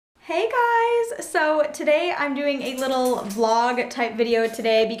Hey guys! So today I'm doing a little vlog type video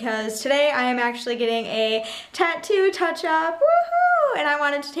today because today I am actually getting a tattoo touch-up. Woohoo! And I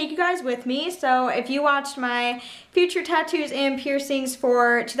wanted to take you guys with me. So if you watched my future tattoos and piercings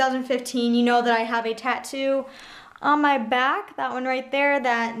for 2015, you know that I have a tattoo on my back, that one right there,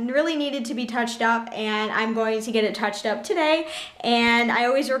 that really needed to be touched up, and I'm going to get it touched up today. And I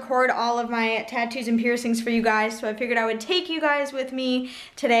always record all of my tattoos and piercings for you guys, so I figured I would take you guys with me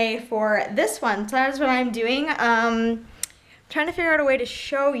today for this one. So that is what I'm doing. Trying to figure out a way to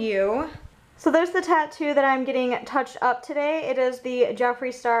show you. So there's the tattoo that I'm getting touched up today. It is the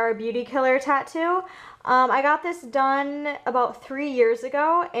Jeffree Star Beauty Killer tattoo. I got this done about 3 years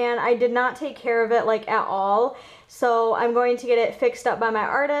ago, and I did not take care of it like at all. So I'm going to get it fixed up by my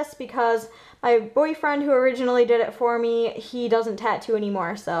artist because my boyfriend who originally did it for me, he doesn't tattoo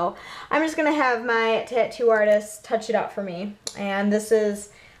anymore. So I'm just gonna have my tattoo artist touch it up for me. And this is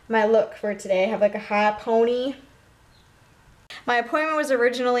my look for today. I have like a high pony. My appointment was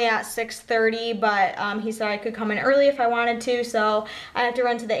originally at 6:30, but he said I could come in early if I wanted to, so I have to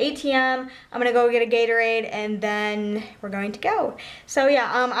run to the ATM. I'm gonna go get a Gatorade, and then we're going to go. So yeah,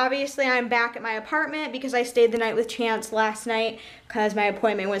 obviously I'm back at my apartment because I stayed the night with Chance last night because my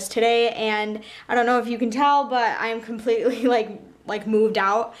appointment was today, and I don't know if you can tell, but I'm completely like moved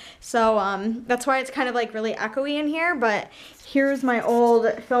out. So that's why it's kind of like really echoey in here, but here's my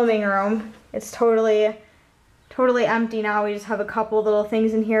old filming room. It's totally empty now. We just have a couple little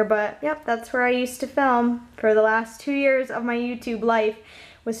things in here, but yep, that's where I used to film for the last 2 years of my YouTube life,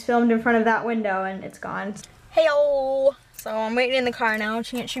 was filmed in front of that window, and it's gone. Hey-o! So I'm waiting in the car now.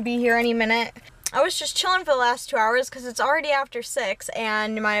 Chance should be here any minute. I was just chilling for the last 2 hours because it's already after 6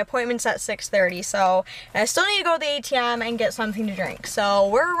 and my appointment's at 6:30, so I still need to go to the ATM and get something to drink. So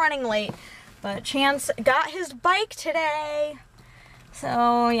we're running late, but Chance got his bike today.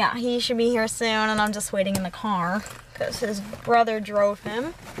 So yeah, he should be here soon, and I'm just waiting in the car because his brother drove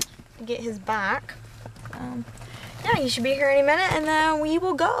him to get his bike. Yeah, he should be here any minute, and then we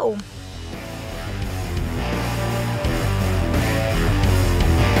will go.